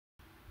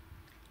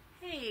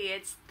Hey,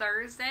 it's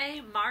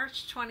Thursday,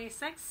 March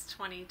 26,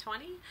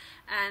 2020,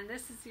 and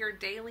this is your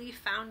daily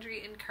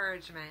Foundry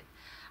encouragement.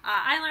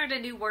 I learned a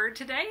new word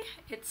today.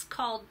 It's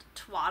called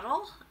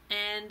twaddle,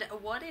 and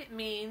what it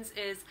means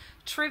is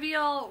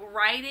trivial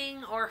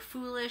writing or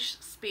foolish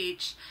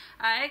speech.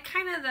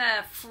 Kind of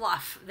the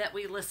fluff that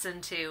we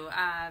listen to.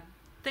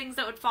 Things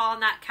that would fall in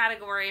that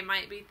category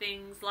might be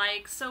things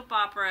like soap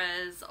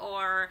operas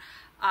or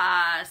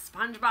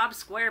SpongeBob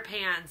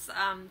SquarePants,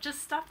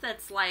 just stuff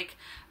that's like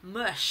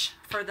mush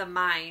for the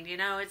mind. You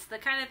know, it's the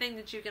kind of thing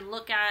that you can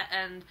look at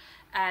and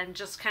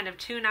just kind of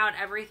tune out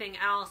everything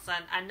else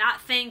and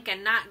not think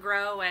and not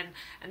grow and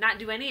not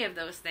do any of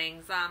those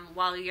things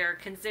while you're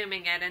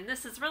consuming it. And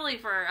this is really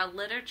for a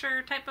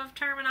literature type of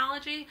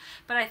terminology,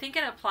 but I think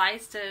it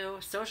applies to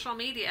social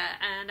media,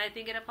 and I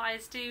think it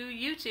applies to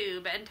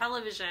YouTube and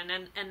television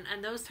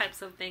and those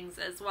types of things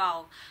as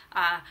well.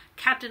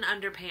 Captain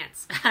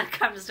Underpants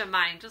comes to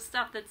mind. Just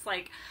stuff that's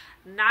like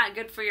not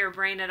good for your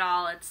brain at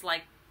all. It's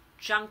like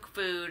junk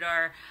food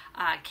or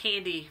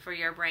candy for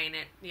your brain.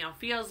 It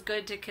feels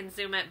good to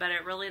consume it, but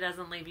it really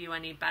doesn't leave you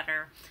any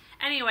better.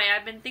 Anyway,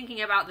 I've been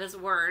thinking about this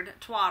word,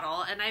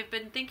 twaddle, and I've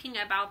been thinking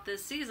about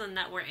this season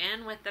that we're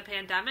in with the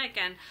pandemic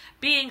and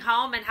being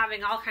home and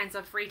having all kinds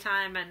of free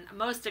time, and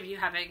most of you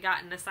haven't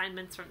gotten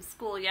assignments from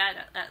school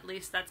yet, at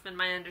least that's been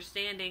my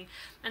understanding.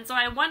 And so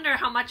I wonder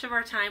how much of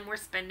our time we're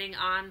spending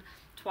on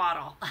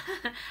twaddle.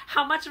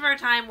 How much of our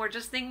time we're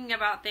just thinking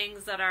about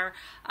things that are,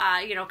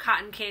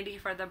 cotton candy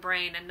for the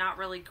brain and not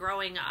really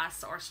growing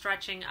us or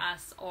stretching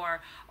us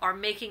or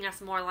making us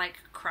more like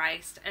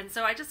Christ. And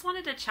so I just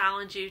wanted to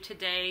challenge you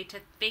today to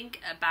think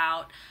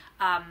about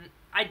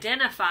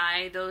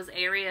identify those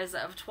areas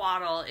of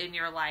twaddle in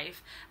your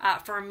life.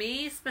 For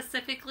me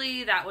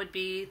specifically, that would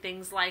be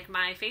things like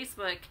my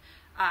Facebook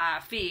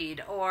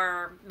feed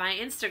or my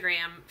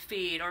Instagram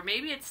feed, or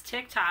maybe it's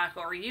TikTok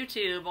or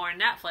YouTube or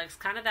Netflix,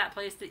 kind of that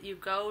place that you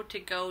go to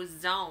go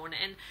zone.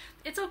 And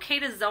it's okay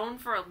to zone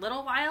for a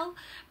little while,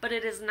 but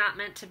it is not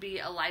meant to be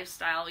a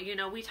lifestyle. You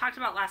know, we talked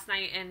about last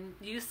night in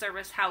youth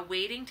service how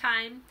waiting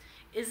time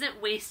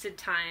isn't wasted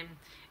time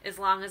as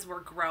long as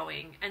we're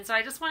growing. And so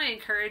I just want to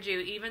encourage you,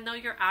 even though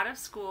you're out of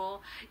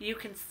school, you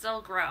can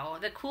still grow.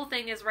 The cool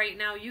thing is right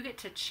now you get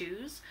to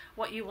choose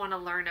what you want to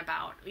learn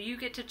about. You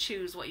get to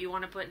choose what you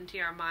want to put into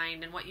your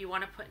mind and what you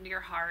want to put into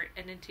your heart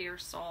and into your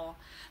soul.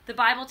 The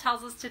Bible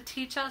tells us to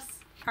teach us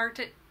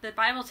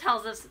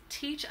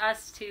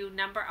to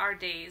number our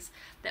days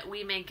that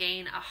we may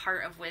gain a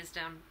heart of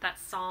wisdom.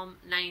 That's Psalm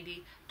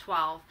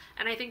 90:12.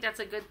 And I think that's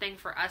a good thing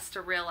for us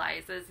to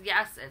realize is,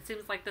 yes, it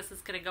seems like this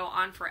is going to go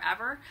on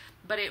forever,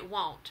 but it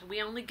won't.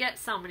 We only get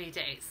so many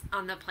days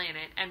on the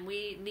planet, and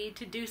we need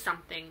to do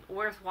something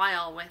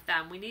worthwhile with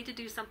them. We need to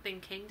do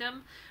something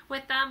kingdom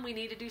with them. We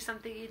need to do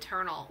something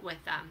eternal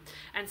with them.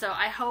 And so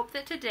I hope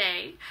that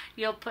today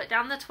you'll put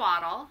down the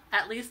twaddle,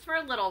 at least for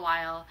a little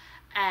while,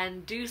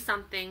 and do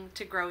something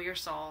to grow your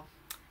soul.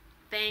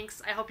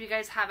 Thanks. I hope you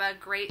guys have a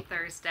great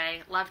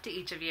Thursday. Love to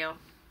each of you.